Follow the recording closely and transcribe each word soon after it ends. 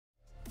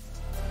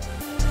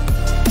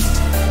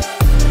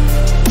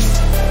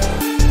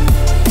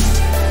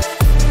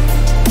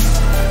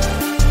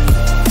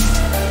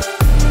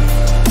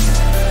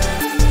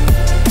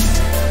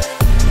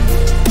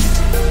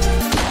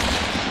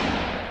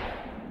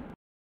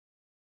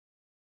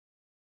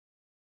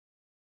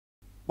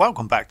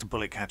Welcome back to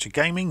Bullet Catcher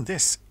Gaming.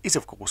 This is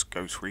of course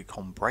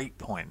Recon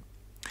Breakpoint.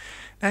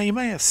 Now you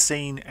may have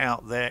seen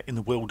out there in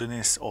the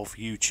wilderness of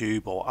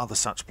YouTube or other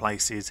such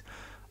places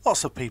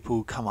lots of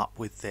people come up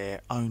with their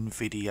own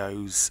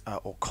videos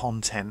or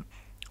content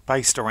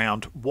based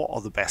around what are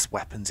the best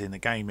weapons in the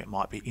game. It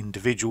might be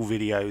individual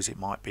videos, it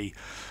might be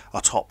a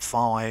top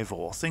 5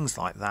 or things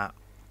like that.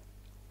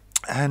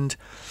 And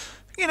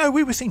you know,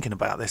 we were thinking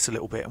about this a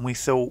little bit and we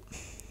thought,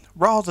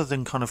 rather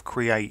than kind of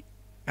create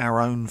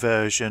our own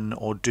version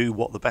or do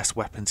what the best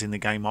weapons in the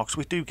game are, because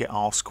we do get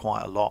asked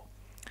quite a lot,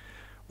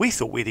 we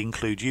thought we'd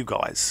include you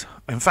guys.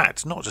 In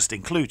fact, not just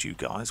include you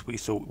guys, we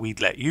thought we'd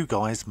let you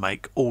guys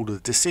make all the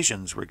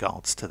decisions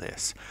regards to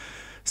this.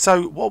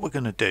 So what we're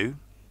going to do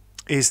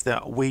is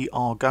that we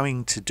are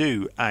going to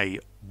do a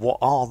what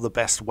are the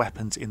best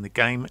weapons in the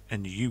game,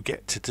 and you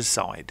get to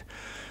decide.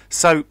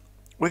 So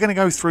we're going to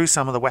go through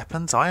some of the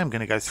weapons. I am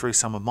going to go through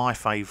some of my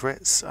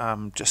favourites,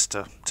 just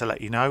to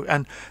let you know.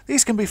 And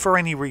these can be for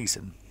any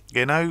reason.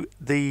 You know,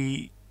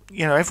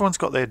 everyone's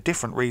got their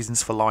different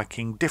reasons for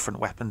liking different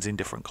weapons in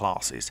different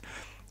classes,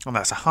 and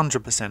that's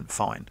 100%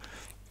 fine.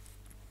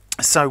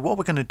 So what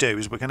we're going to do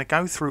is we're going to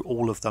go through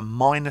all of them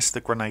minus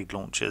the grenade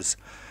launchers.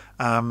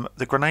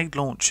 The grenade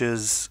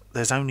launchers,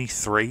 there's only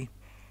 3,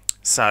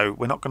 so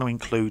we're not going to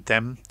include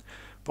them,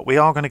 but we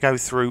are going to go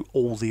through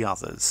all the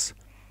others.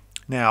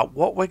 Now,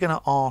 what we're going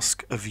to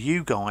ask of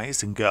you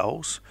guys and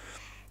girls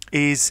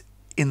is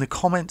in the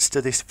comments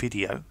to this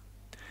video,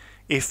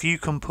 if you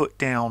can put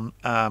down,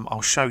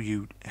 I'll show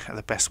you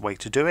the best way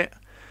to do it.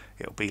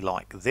 It'll be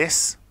like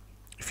this.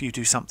 If you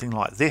do something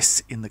like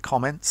this in the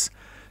comments,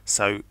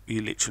 so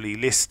you literally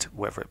list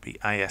whether it be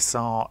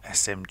ASR,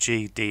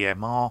 SMG,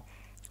 DMR,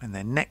 and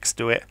then next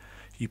to it,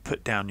 you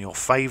put down your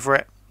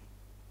favorite,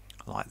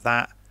 like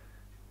that.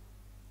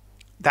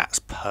 That's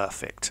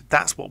perfect.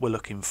 That's what we're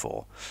looking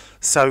for.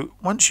 So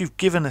once you've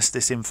given us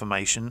this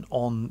information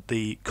on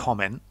the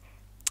comment,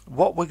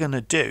 what we're going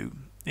to do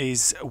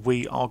is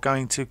we are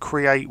going to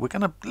create, we're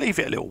going to leave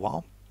it a little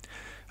while,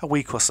 a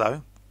week or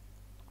so,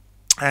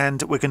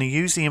 and we're going to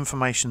use the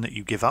information that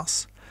you give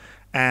us,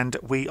 and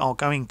we are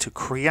going to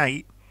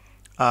create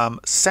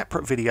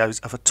separate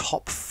videos of a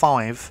top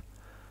 5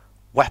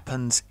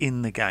 weapons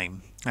in the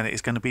game, and it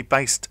is going to be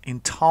based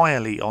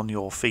entirely on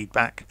your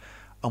feedback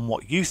and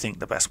what you think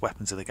the best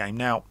weapons of the game.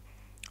 Now,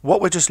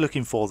 what we're just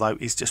looking for though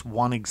is just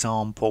one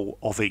example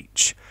of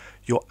each,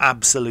 your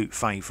absolute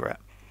favourite.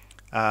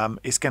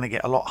 It's going to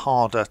get a lot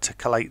harder to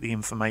collate the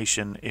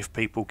information if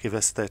people give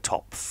us their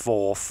top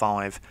 4 or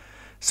 5.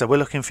 So we're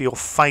looking for your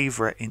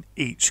favourite in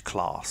each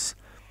class,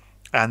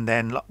 and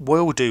then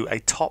we'll do a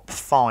top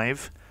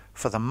 5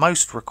 for the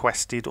most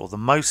requested or the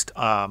most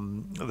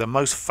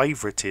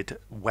favorited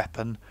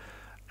weapon,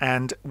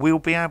 and we'll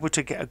be able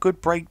to get a good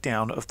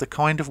breakdown of the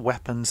kind of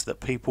weapons that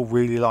people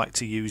really like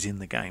to use in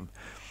the game.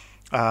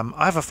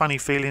 I have a funny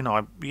feeling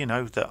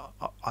that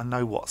I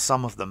know what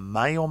some of them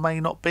may or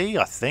may not be.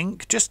 I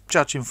think, just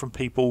judging from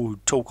people who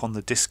talk on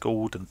the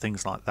Discord and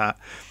things like that,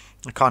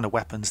 the kind of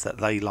weapons that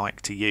they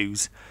like to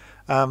use.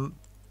 So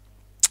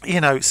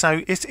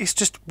it's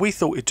just, we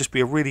thought it'd just be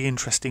a really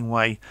interesting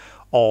way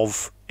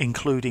of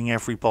including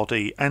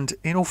everybody. And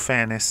in all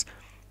fairness,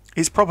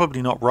 it's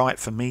probably not right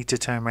for me to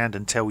turn around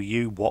and tell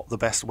you what the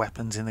best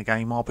weapons in the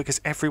game are, because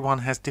everyone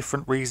has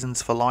different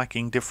reasons for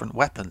liking different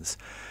weapons.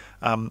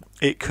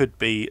 It could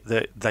be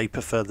that they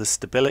prefer the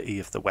stability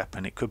of the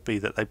weapon. It could be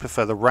that they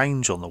prefer the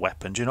range on the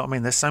weapon. Do you know what I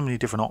mean? There's so many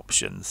different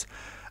options.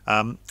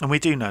 And we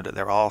do know that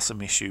there are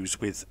some issues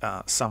with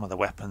some of the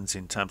weapons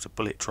in terms of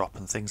bullet drop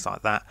and things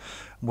like that.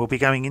 We'll be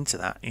going into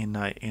that in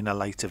a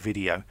later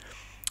video.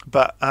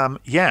 But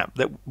yeah,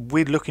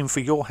 we're looking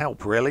for your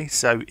help really.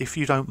 So if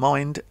you don't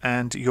mind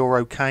and you're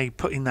okay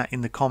putting that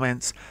in the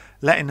comments,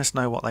 letting us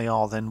know what they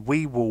are, then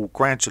we will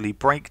gradually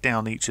break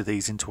down each of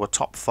these into a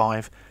top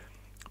 5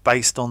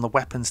 based on the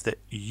weapons that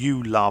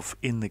you love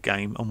in the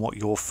game and what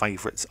your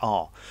favourites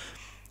are.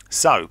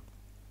 So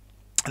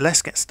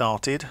let's get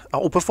started.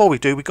 Oh, before we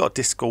do, we've got a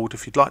Discord.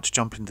 If you'd like to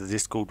jump into the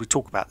Discord, we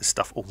talk about this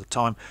stuff all the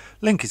time.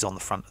 Link is on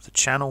the front of the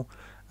channel,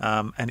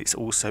 and it's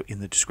also in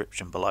the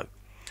description below.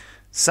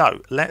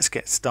 So let's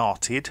get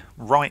started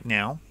right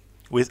now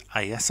with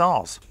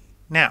ASRs.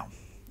 Now,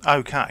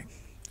 okay,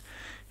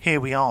 here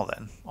we are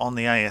then on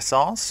the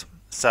ASRs.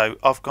 So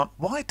I've got,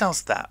 why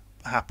does that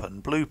happen?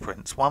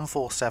 Blueprints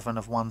 147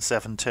 of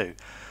 172.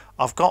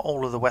 I've got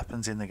all of the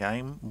weapons in the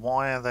game.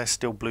 Why are there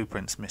still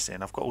blueprints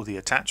missing? I've got all the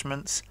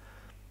attachments.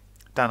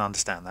 Don't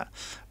understand that.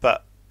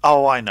 But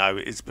oh, I know,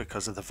 it's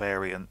because of the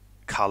variant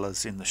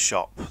colours in the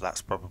shop.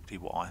 That's probably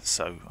why.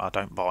 So I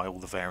don't buy all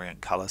the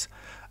variant colours.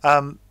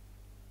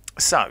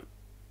 So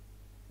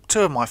 2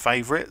 of my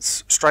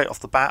favourites straight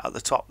off the bat at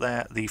the top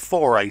there, the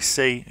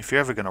 4AC. If you're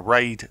ever going to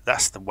raid,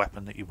 that's the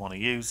weapon that you want to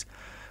use.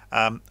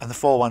 And the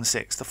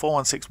 416. The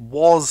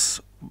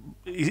 416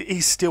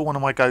 is still one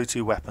of my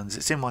go-to weapons.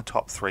 It's in my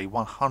top 3,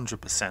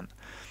 100%.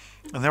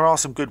 And there are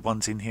some good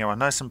ones in here. I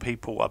know some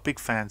people are big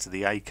fans of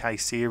the AK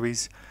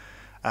series.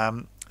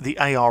 The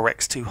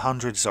ARX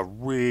 200 is a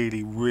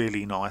really,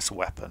 really nice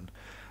weapon.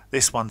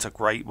 This one's a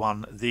great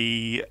one.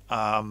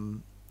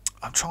 I'm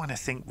trying to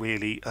think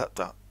really.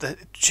 The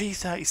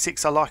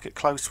G36 I like at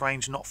close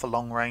range, not for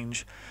long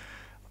range.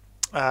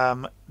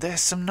 There's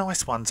some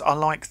nice ones. I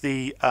like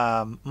the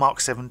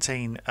Mark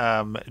 17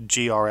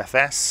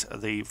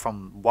 GRFS,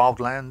 from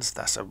Wildlands.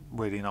 That's a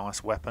really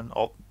nice weapon.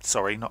 Oh,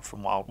 sorry, not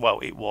from Wild. Well,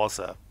 it was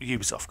a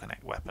Ubisoft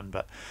Connect weapon,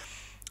 but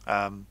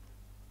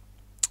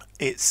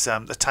it's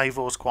the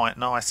Tavor's quite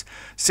nice.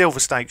 Silver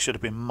Stake should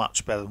have been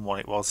much better than what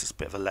it was. It's a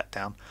bit of a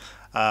letdown.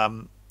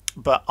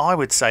 But I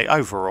would say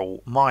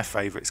overall, my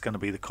favourite is going to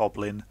be the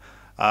Coblin.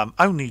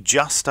 Only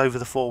just over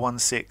the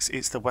 416.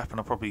 It's the weapon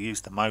I probably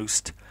use the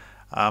most.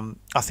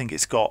 I think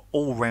it's got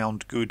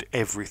all-round good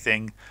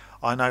everything.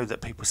 I know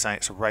that people say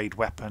it's a raid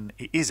weapon.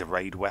 It is a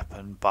raid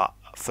weapon, but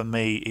for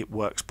me it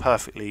works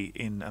perfectly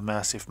in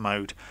immersive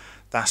mode.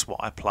 That's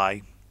what I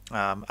play,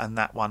 and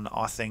that one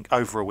I think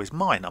overall is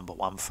my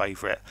 #1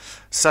 favourite.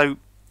 So,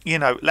 you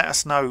know, let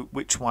us know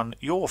which one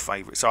your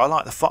favourite. So I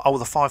like the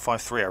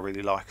 553 I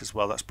really like as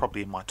well. That's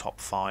probably in my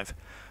top 5.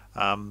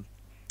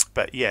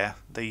 But yeah,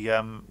 like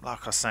I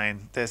was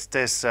saying,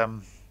 there's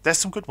some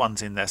good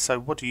ones in there. So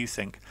what do you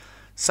think?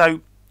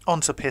 So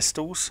onto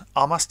pistols.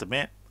 I must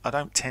admit, I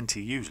don't tend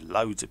to use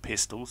loads of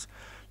pistols,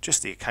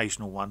 just the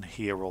occasional one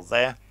here or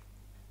there.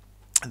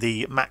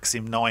 The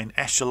Maxim 9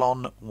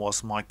 Echelon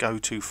was my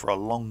go-to for a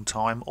long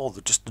time, or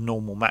just the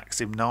normal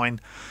Maxim 9.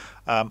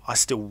 I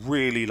still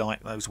really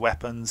like those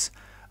weapons,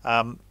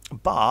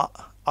 but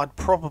I'd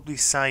probably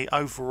say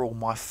overall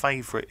my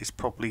favourite is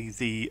probably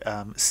the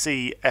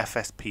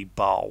CFSP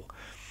Bal,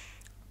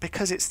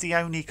 because it's the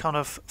only kind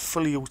of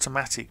fully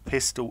automatic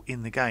pistol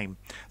in the game.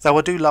 Though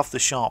I do love the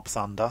Sharp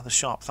Thunder. The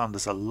Sharp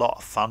Thunder's a lot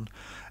of fun,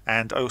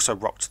 and I also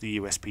rocked the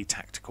USP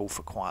Tactical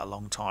for quite a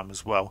long time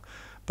as well.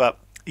 But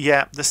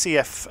yeah, the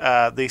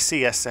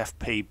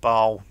CSFP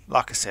Bal,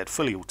 like I said,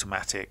 fully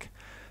automatic.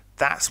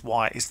 That's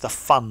why it's the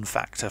fun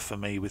factor for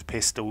me with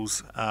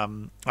pistols.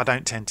 I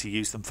don't tend to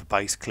use them for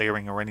base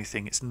clearing or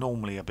anything. It's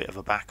normally a bit of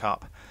a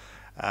backup,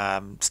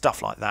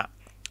 stuff like that.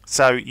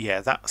 So yeah,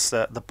 that's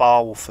the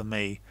Bal for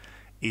me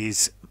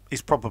is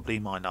probably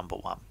my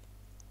 #1.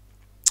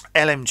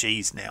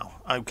 LMGs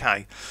now.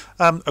 Okay,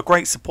 a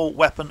great support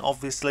weapon,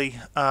 obviously.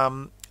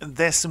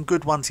 There's some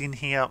good ones in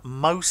here.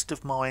 Most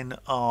of mine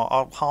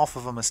are half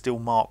of them are still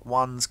Mark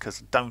 1s,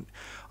 because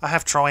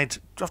I've tried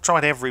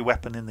every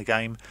weapon in the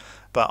game,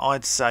 but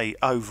I'd say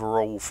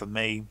overall for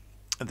me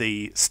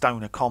the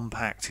Stoner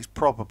Compact is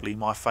probably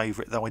my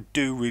favourite, though I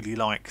do really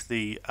like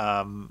the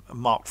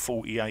Mark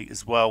 48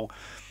 as well.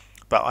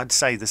 But I'd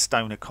say the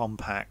Stoner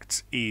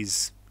Compact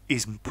is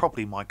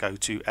probably my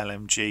go-to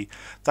LMG,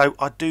 though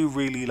I do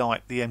really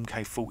like the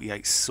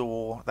MK48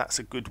 SAW. That's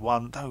a good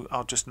one, though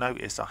I'll just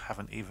notice I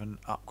haven't even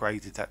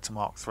upgraded that to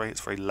Mark 3.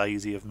 It's very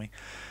lazy of me.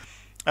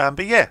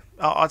 But yeah,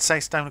 I'd say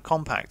Stoner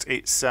Compact.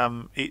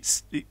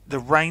 The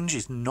range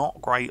is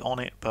not great on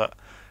it, but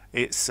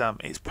it's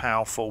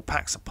powerful,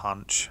 packs a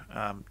punch.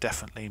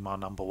 Definitely my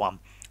 #1.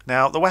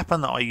 Now the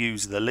weapon that I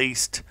use the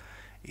least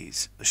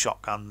is the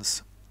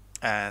shotguns,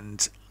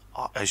 and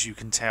as you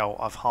can tell,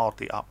 I've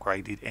hardly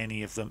upgraded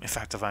any of them. In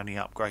fact, I've only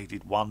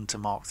upgraded one to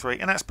Mark 3,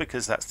 and that's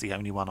because that's the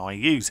only one I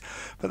use.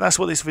 But that's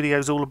what this video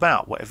is all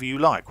about. Whatever you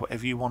like,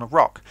 whatever you want to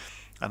rock.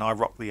 And I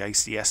rock the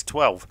ACS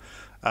 12.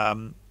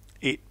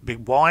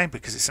 Why?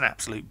 Because it's an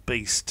absolute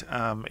beast.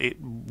 It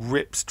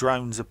rips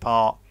drones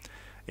apart.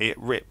 It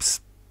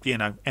rips,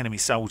 enemy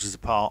soldiers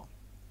apart.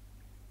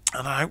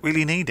 And I don't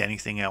really need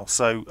anything else.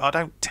 So I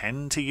don't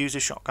tend to use a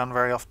shotgun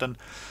very often,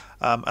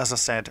 as I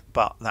said,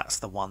 but that's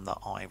the one that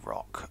I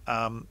rock.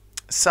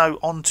 So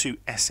on to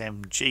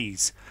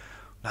SMGs.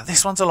 Now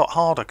this one's a lot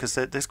harder because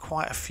there's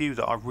quite a few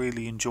that I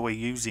really enjoy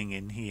using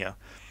in here.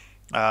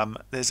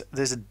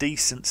 There's a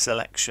decent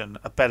selection,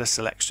 a better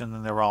selection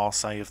than there are,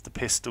 say, of the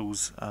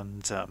pistols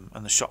and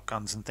the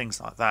shotguns and things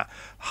like that.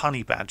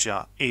 Honey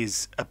Badger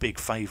is a big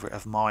favourite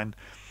of mine.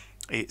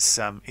 It's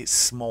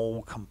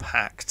small,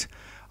 compact.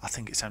 I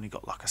think it's only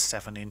got like a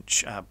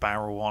 7-inch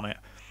barrel on it.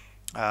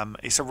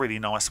 It's a really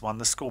nice one.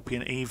 The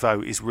Scorpion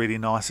Evo is really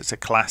nice. It's a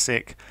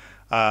classic.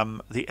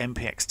 The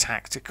MPX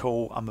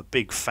Tactical I'm a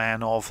big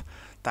fan of.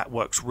 That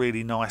works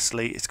really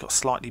nicely. It's got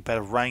slightly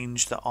better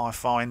range that I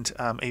find.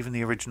 Even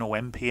the original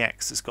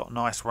MPX has got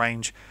nice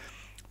range.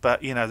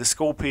 But the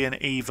Scorpion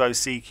Evo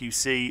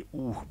CQC,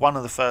 one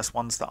of the first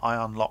ones that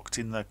I unlocked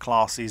in the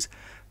classes,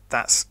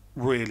 that's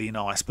really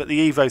nice. But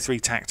the Evo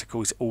 3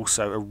 Tactical is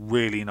also a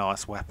really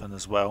nice weapon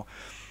as well.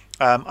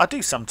 I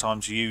do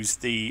sometimes use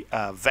the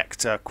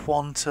Vector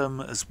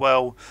Quantum as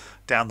well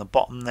down the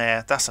bottom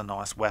there. That's a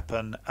nice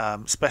weapon,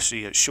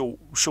 especially at short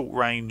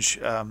range.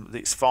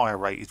 Its fire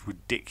rate is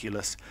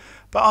ridiculous.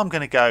 But I'm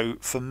going to go,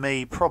 for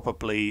me,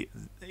 probably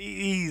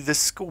the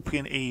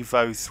Scorpion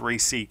Evo 3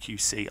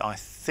 CQC, I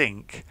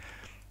think,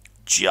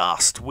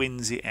 just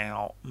wins it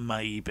out,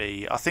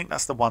 maybe. I think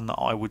that's the one that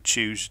I would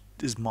choose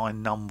as my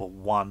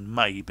 #1,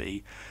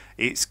 maybe.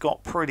 It's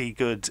got pretty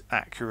good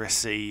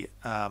accuracy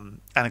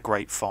and a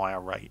great fire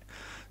rate.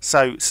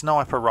 So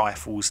sniper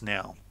rifles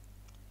now.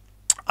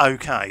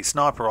 Okay,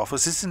 sniper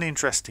rifles. This is an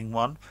interesting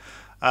one.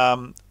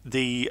 I'm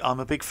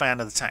a big fan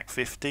of the TAC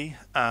 50.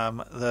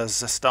 The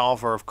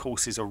Zastava, of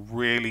course, is a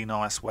really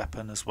nice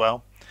weapon as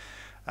well.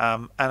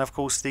 And of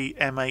course the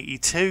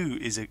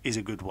M82 is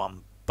a good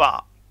one,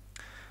 but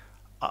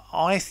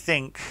I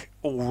think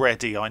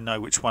already I know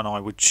which one I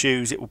would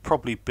choose. It will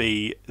probably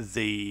be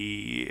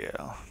the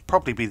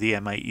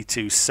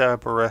M82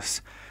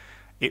 Cerberus.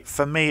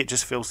 For me, it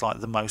just feels like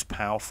the most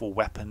powerful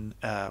weapon,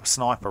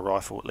 sniper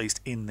rifle at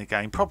least in the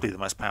game. Probably the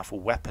most powerful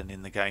weapon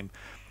in the game.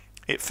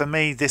 For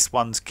me, this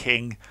one's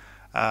king.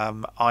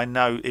 I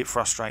know it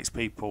frustrates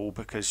people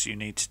because you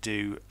need to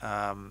do,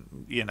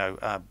 you know,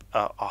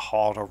 a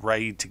harder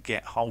raid to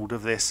get hold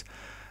of this,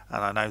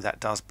 and I know that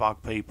does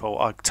bug people.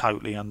 I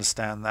totally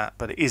understand that,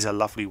 but it is a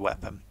lovely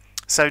weapon.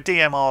 So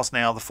DMRs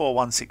now, the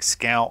 416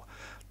 Scout.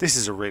 This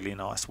is a really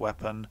nice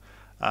weapon.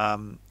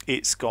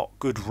 It's got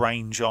good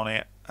range on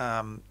it,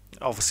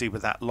 obviously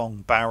with that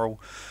long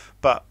barrel,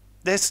 but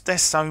there's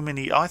so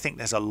many. I think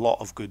there's a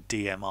lot of good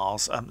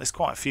DMRs. There's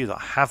quite a few that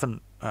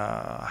haven't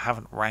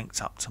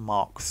ranked up to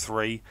Mark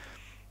III,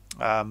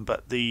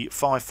 but the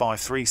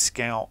 553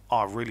 Scout,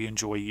 I really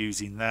enjoy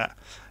using that.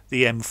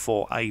 The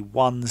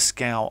M4A1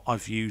 Scout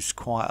I've used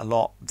quite a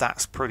lot.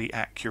 That's pretty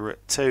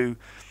accurate too.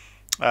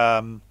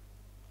 But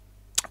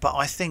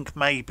I think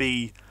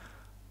maybe,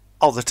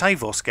 the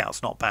Tavor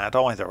Scout's not bad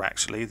either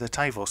actually. The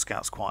Tavor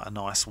Scout's quite a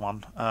nice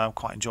one.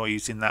 Quite enjoy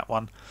using that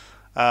one.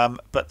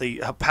 But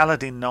the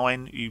Paladin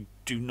 9, you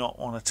do not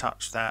want to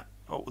touch that.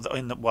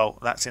 Well,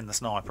 that's in the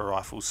sniper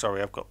rifles.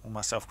 Sorry, I've got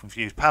myself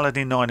confused.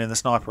 Paladin 9 in the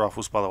sniper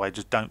rifles, by the way.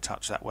 Just don't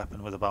touch that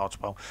weapon with a barge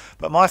pole.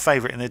 But my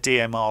favourite in the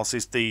DMRs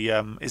is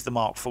the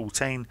Mark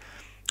 14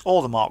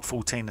 or the Mark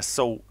 14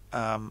 Assault.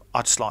 I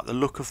just like the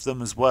look of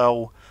them as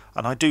well,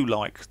 and I do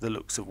like the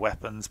looks of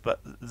weapons.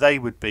 But they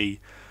would be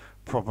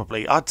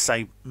probably, I'd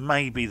say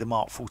maybe the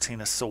Mark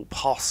 14 Assault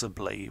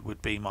possibly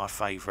would be my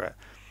favourite.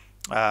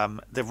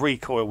 The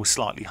recoil was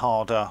slightly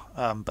harder,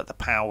 but the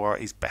power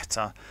is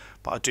better.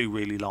 But I do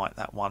really like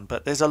that one.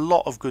 But there's a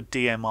lot of good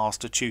DMRs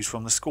to choose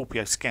from. The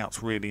Scorpio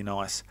Scout's really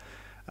nice.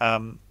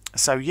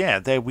 So yeah,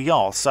 there we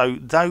are. So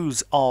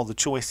those are the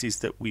choices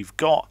that we've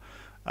got.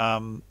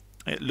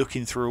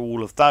 Looking through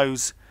all of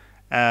those,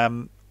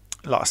 like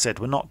I said,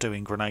 we're not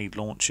doing grenade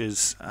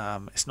launchers.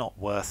 It's not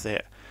worth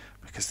it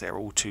because they're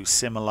all too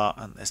similar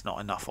and there's not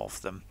enough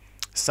of them.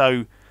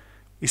 So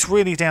it's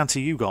really down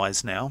to you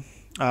guys now.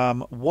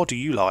 What do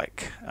you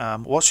like?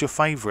 What's your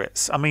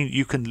favourites? I mean,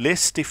 you can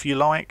list if you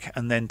like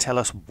and then tell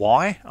us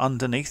why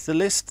underneath the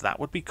list. That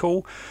would be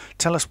cool.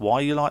 Tell us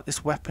why you like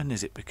this weapon.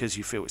 Is it because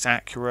you feel it's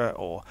accurate,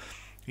 or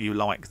you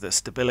like the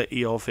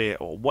stability of it,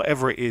 or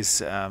whatever it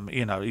is?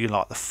 You know, you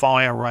like the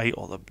fire rate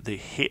or the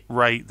hit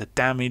rate, the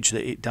damage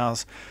that it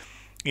does,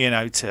 you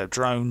know, to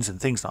drones and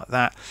things like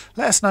that.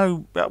 Let us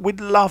know. We'd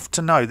love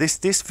to know.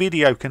 This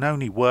video can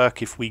only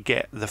work if we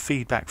get the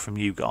feedback from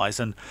you guys,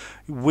 and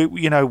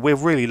we're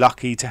really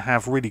lucky to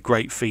have really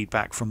great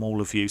feedback from all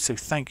of you. So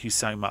thank you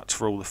so much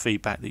for all the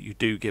feedback that you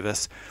do give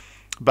us.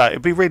 But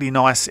it'd be really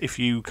nice if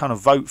you kind of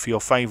vote for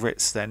your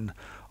favourites. Then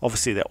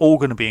obviously they're all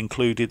going to be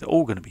included. They're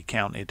all going to be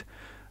counted.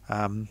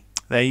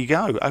 There you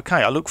go.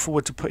 Okay, I look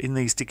forward to putting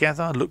these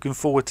together. Looking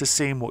forward to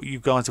seeing what you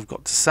guys have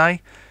got to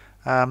say.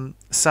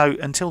 So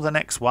until the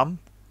next one,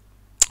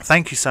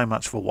 thank you so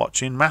much for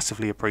watching.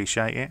 Massively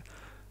appreciate it.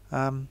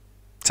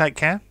 Take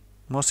care.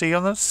 We'll see you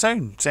on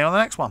soon. See you on the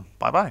next one.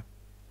 Bye bye.